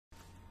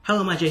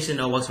Hello, my Jason,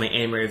 and welcome to my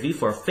anime review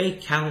for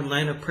Fate Kaleid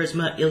line of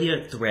Prisma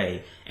Illya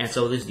 3. And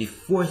so this is the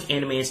fourth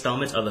anime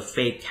installment of the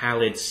Fate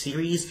Kaleid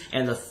series,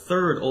 and the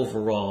third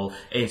overall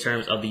in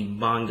terms of the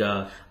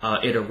manga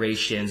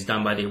iterations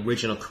done by the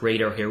original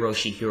creator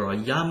Hiroshi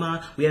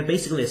Hiroyama. We have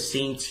basically the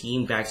same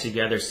team back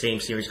together, same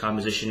series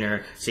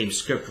compositioner, same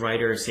script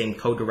writer, same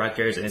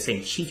co-directors, and the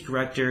same chief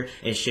director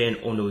in Shin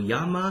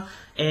Onoyama.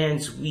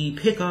 And we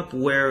pick up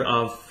where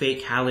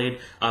Fate Kaleid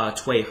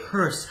Tway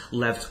Hearst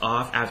left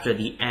off after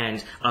the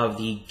end of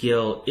the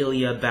Gil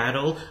Illya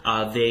battle.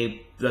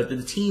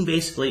 The team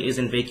basically is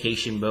in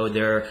vacation mode.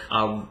 They're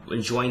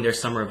enjoying their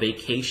summer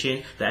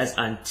vacation. That's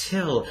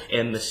until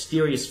a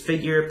mysterious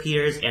figure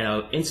appears and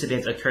an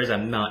incident occurs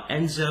at Mount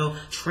Enzo,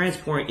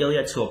 transporting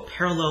Illya to a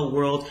parallel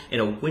world in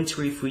a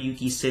wintry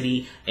Fuyuki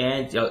city.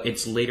 And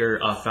it's later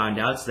found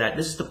out that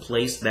this is the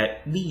place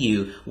that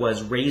Miyu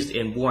was raised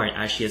and born,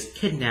 as she is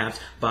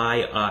kidnapped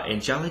by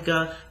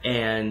Angelica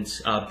and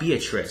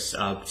Beatrice,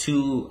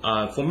 two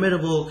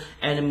formidable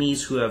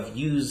enemies who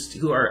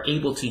are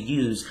able to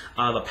use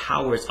the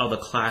power of the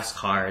class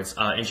cards.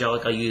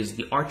 Angelica used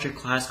the Archer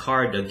class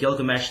card, the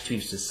Gilgamesh to be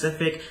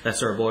specific, that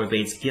sort of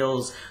motivates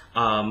Gil's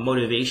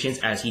motivations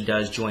as he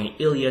does join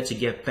Illya to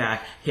get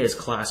back his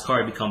class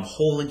card, become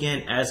whole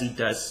again, as he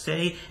does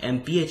say.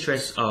 And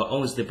Beatrice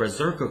owns the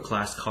Berserker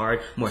class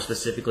card, more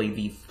specifically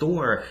the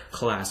Thor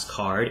class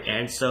card.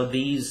 And so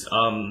these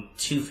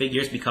two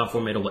figures become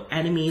formidable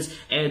enemies,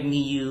 and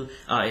Miyu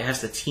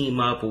has to team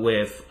up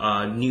with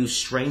new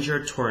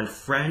stranger turned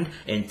friend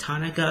in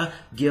Tanaka,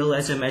 Gil,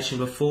 as I mentioned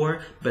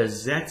before,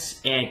 Bazette,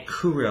 and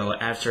Kuro,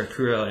 after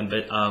Kuro and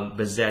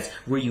Bazette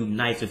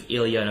reunite with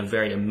Illya in a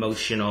very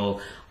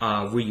emotional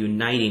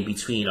reuniting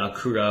between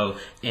Kuro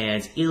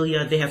and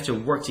Illya. They have to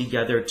work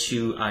together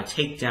to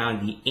take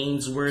down the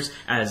Ainsworths,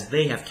 as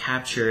they have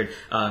captured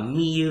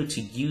Miyu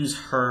to use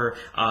her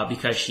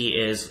because she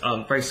is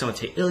very similar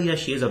to Illya.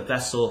 She is a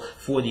vessel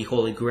for the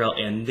Holy Grail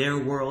in their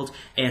world,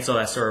 and so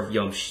that's sort of,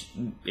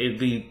 it'd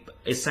be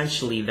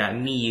essentially that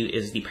Miyu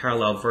is the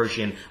parallel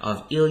version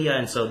of Illya,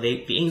 and so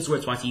the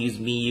Ainsworths want to use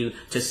Miyu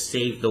to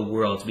save the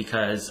world,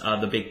 because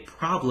the big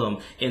problem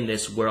in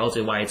this world,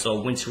 and why it's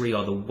all wintry,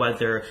 all the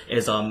weather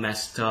is all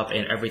messed up,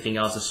 and everything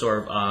else is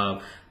sort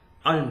of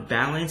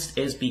unbalanced,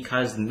 is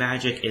because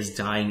magic is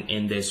dying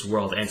in this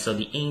world. And so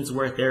the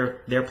Ainsworth,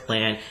 their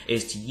plan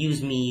is to use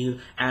Miyu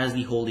as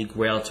the Holy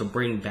Grail to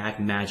bring back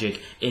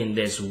magic in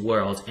this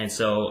world. And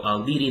so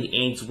leading the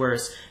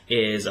Ainsworths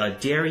is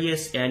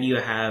Darius, and you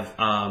have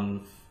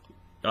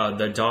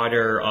the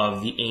daughter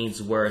of the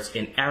Ainsworths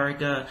in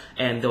Erica,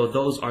 and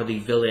those are the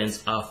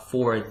villains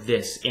for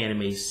this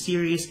anime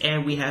series.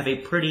 And we have a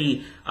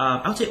pretty,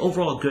 I would say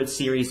overall good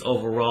series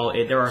overall.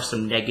 There are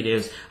some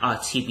negatives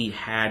to be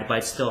had,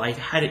 but still I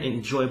had an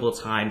enjoyable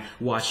time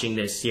watching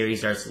this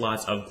series. There's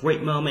lots of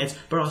great moments,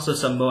 but also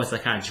some moments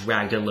that kind of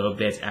dragged a little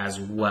bit as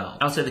well.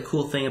 I would say the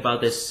cool thing about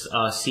this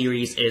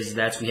series is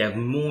that we have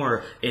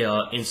more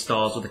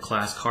installs with the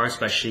class card,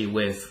 especially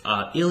with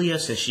Illya,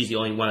 since she's the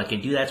only one that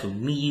can do that.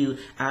 With Miyu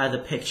out of the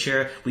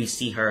picture, we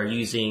see her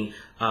using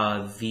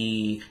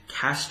the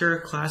Caster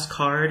class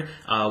card.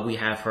 We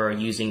have her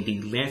using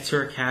the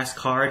Lancer class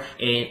card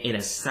and an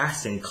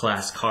Assassin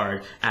class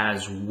card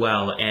as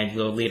well. And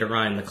later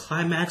on in the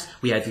climax,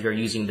 we have her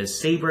using the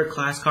Saber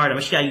class card. I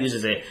mean, she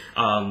uses it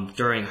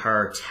during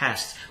her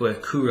test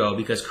with Kuro,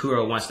 because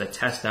Kuro wants to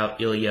test out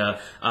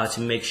Illya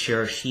to make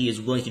sure she is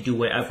willing to do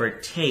whatever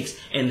it takes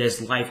in this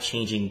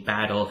life-changing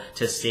battle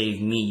to save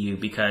Miyu,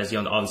 because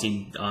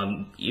obviously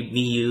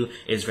Miyu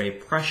is very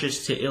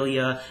precious to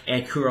Illya,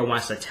 and Kuro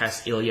wants to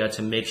test Illya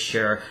to make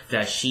sure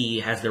that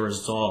she has the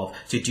resolve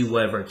to do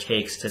whatever it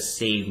takes to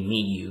save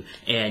Miyu.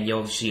 And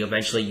she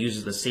eventually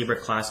uses the Saber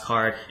class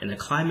card in the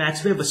climax.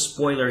 A bit of a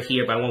spoiler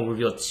here, but I won't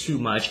reveal too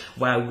much.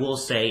 What I will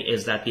say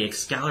is that the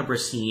Excalibur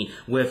scene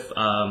with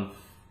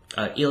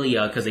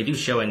Illya, because they do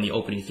show in the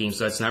opening theme,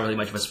 so it's not really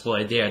much of a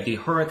spoiler there.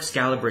 Her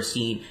Excalibur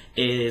scene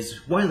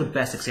is one of the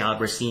best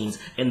Excalibur scenes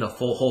in the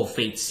whole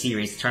Fate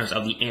series in terms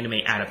of the anime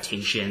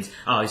adaptations.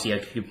 Obviously, I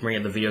could bring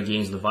up the video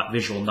games, the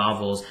visual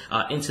novels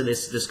into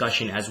this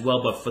discussion as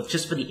well, but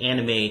just for the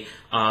anime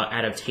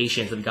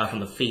adaptations that we got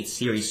from the Fate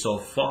series so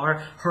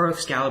far, her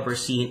Excalibur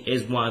scene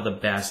is one of the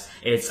best.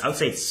 I would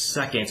say it's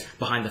second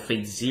behind the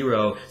Fate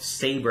Zero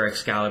Saber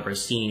Excalibur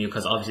scene,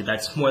 because obviously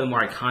that's more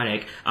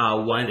iconic.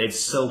 One, it's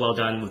so well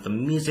done with the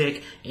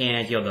music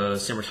and the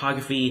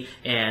cinematography,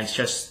 and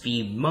just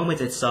the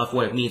moment itself,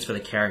 what it means for the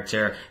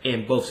character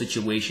in both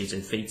situations,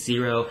 in Fate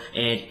Zero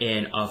and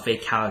in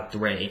Fate Kaleid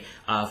 3.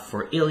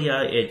 For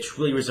Illya, it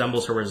really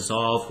resembles her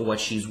resolve for what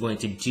she's willing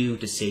to do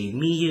to save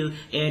Miyu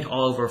and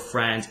all of her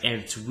friends,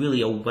 and it's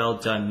really a well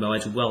done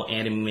moment, well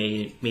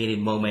animated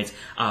moment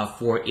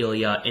for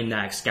Illya in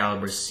that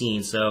Excalibur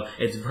scene. So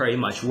it's very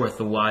much worth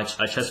the watch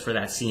just for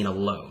that scene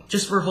alone.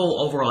 Just for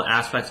whole overall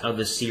aspect of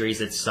the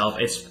series itself,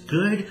 it's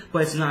good,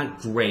 but it's not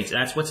great.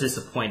 That's what's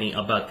disappointing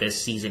about this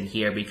season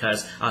here,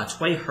 because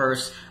Tway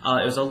Hearst,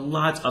 it was a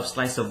lot of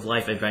slice of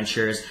life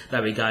adventures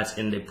that we got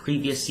in the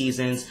previous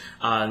seasons.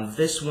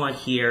 This one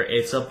here,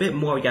 it's a bit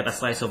more, we got the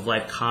slice of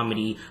life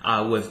comedy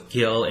with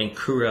Gil and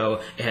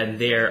Kuro and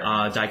their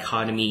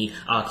dichotomy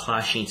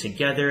clashing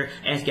together,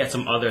 and get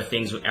some other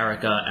things with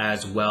Erica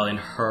as well in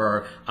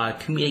her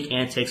comedic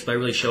antics, but it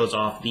really shows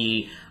off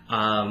the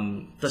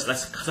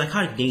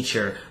psychotic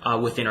nature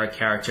within our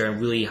character,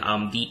 and really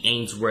the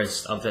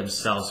Ainsworths of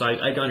themselves. So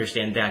I don't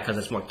understand that, because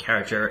it's more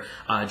character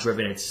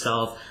driven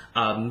itself.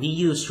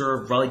 Miyu is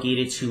sort of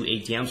relegated to a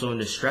damsel in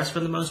distress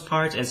for the most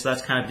part, and so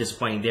that's kind of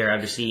disappointing there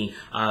after seeing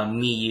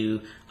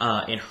Miyu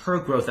and her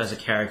growth as a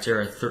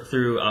character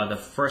through the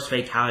first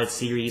Fate Kaleid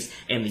series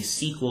and the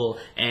sequel,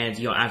 and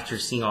after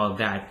seeing all of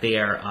that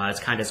there, it's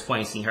kind of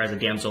disappointing seeing her as a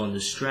damsel in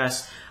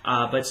distress.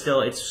 But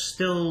still, it's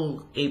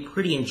still a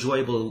pretty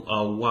enjoyable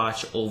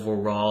watch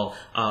overall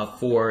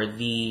for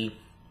the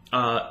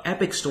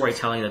epic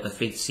storytelling that the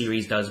Fate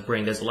series does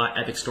bring. There's a lot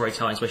of epic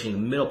storytelling, especially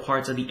in the middle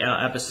parts of the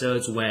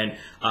episodes when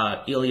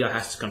Illya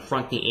has to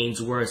confront the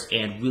Ainsworths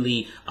and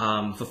really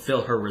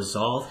fulfill her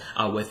resolve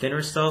within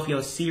herself.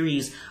 The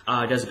series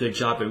does a good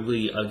job at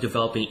really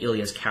developing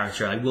Illya's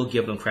character. I will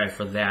give them credit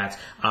for that,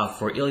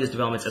 for Illya's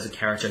development as a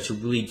character to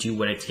really do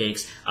what it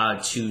takes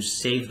to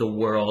save the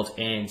world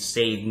and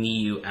save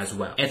Miyu as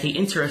well. And the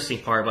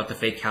interesting part about the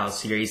Fate Kaleid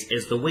series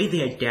is the way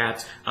they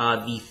adapt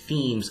the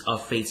themes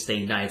of Fate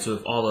Stay Night. So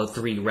with all of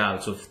 3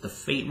 routes, with the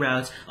Fate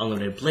route,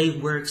 Unlimited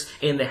Blade Works,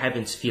 and the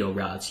Heaven's Feel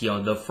routes.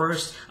 The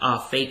first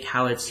Fate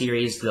Kaleid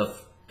series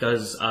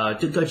does a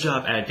good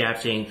job at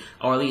adapting,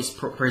 or at least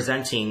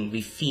presenting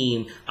the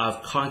theme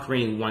of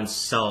conquering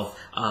oneself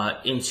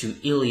into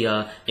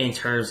Illya, in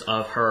terms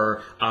of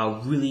her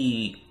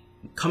really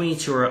coming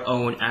into her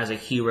own as a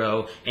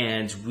hero,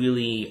 and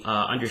really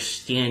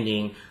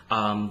understanding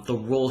the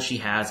role she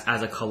has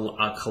as a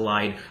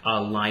kaleid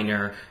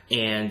liner,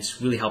 and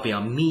really helping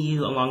out Miyu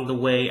along the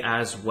way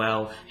as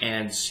well,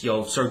 and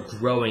sort of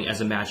growing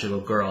as a magical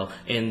girl.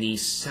 In the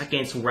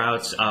second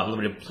route,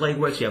 Unlimited Blade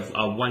Works, you have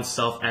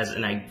oneself as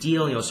an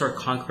ideal, sort of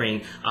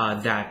conquering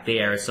that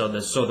there. So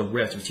the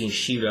rift between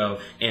Shiro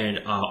and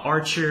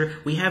Archer,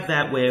 we have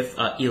that with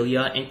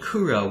Illya and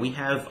Kuro. We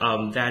have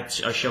that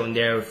shown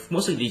there,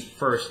 mostly the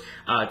first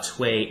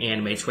Tway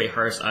anime. Tway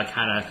Hearst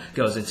kind of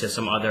goes into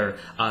some other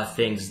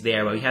things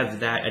there, but we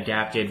have that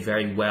adapted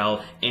very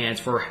well. And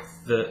for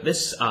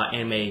this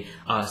anime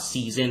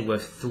season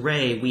with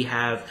Threy, we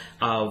have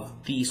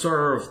the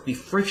sort of the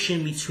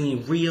friction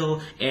between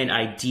real and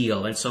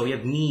ideal, and so we have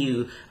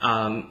Miyu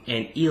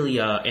and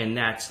Illya in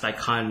that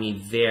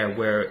dichotomy there,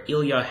 where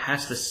Illya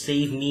has to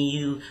save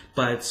Miyu,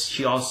 but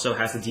she also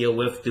has to deal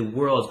with the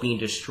world being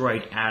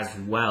destroyed as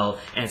well.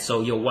 And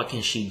so what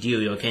can she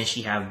do? Can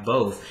she have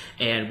both?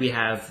 And we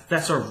have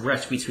that sort of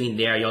rift between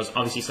there.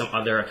 Obviously some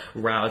other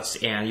routes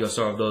and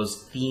sort of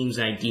those themes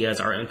and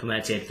ideas are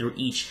implemented through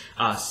each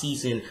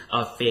season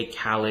of Fate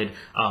Kaleid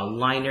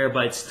liner,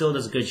 but it still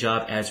does a good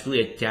job as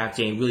really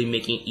adapting, really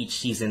making each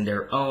season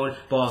their own,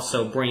 but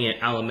also bringing in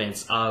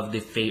elements of the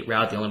Fate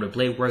route, the Unlimited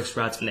Blade Works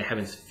routes, and the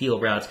Heaven's Feel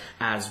routes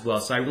as well.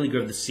 So I really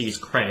give the series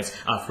credits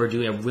for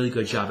doing a really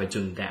good job at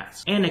doing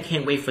that. And I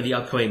can't wait for the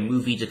upcoming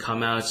movie to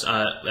come out,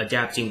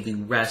 adapting the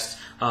rest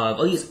of,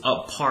 at least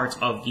a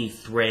part of the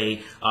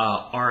Threy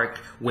arc,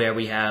 where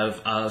we have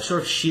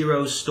sort of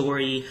Shiro's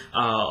story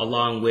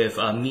along with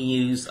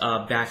Miyu's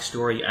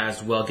backstory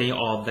as well, getting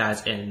all of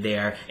that in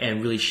there,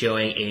 and really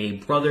showing a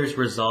brother's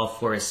resolve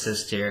for his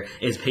sister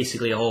is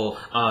basically a whole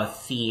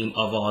theme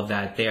of all of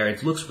that there.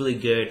 It looks really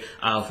good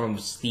from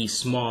the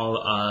small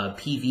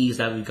PVs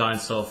that we've gotten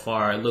so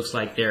far. It looks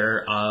like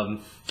they're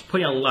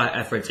putting a lot of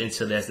efforts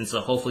into this, and so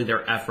hopefully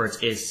their efforts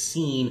is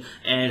seen,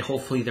 and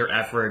hopefully their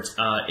efforts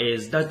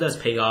does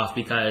pay off,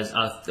 because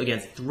again,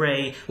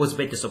 Threy was a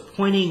bit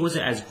disappointing,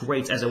 wasn't as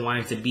great as I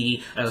wanted it to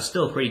be. It was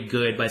still pretty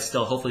good, but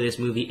still, hopefully this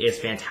movie is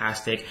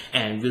fantastic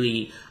and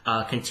really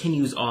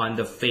continues on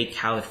the Fate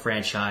Kaleid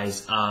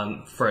franchise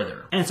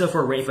further. And so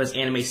for Reifa's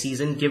anime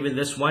season, giving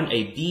this one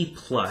a B+.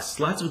 Lots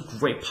of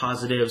great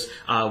positives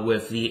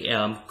with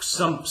the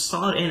some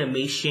solid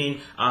animation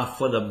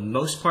for the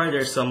most part.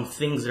 There's some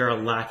things that are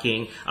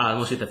lacking,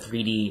 mostly the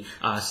 3D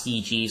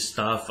CG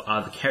stuff.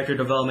 The character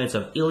development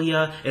of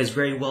Illya is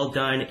very well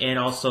done, and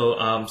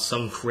also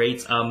some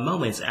great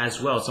moments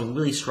as well. Some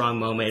really strong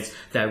moments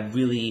that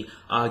really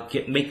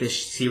make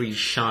this series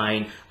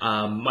shine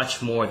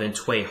much more than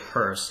Tway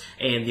Hearst.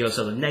 And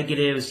so the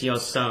negatives,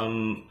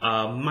 some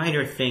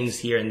minor things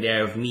here and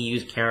there of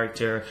Miyu's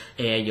character,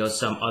 and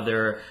some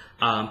other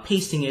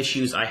pacing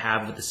issues I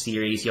have with the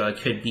series. It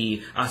could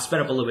be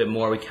sped up a little bit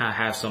more. We kind of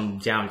have some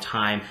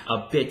downtime,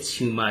 a bit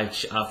too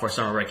much for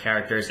some of our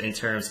characters in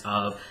terms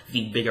of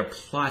the bigger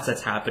plots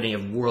that's happening,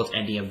 of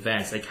world-ending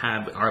events. They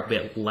kind of are a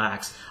bit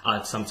lax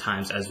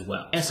sometimes as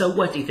well. And so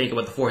what do you think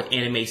about the 4th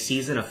anime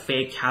season of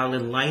Fate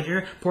Kaleid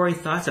liner? Pour your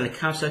thoughts in the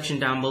comment section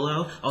down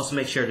below. Also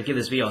make sure to give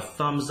this video a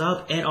thumbs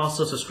up, and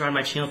also subscribe to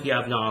my channel if you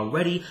have not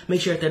already.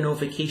 Make sure to hit that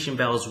notification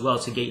bell as well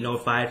to get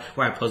notified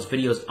when I post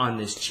videos on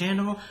this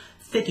channel.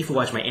 Thank you for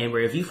watching my anime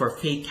review for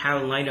Fate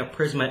Carolina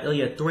Prisma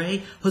Illya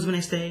 3. Have a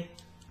nice day.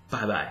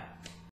 Bye bye.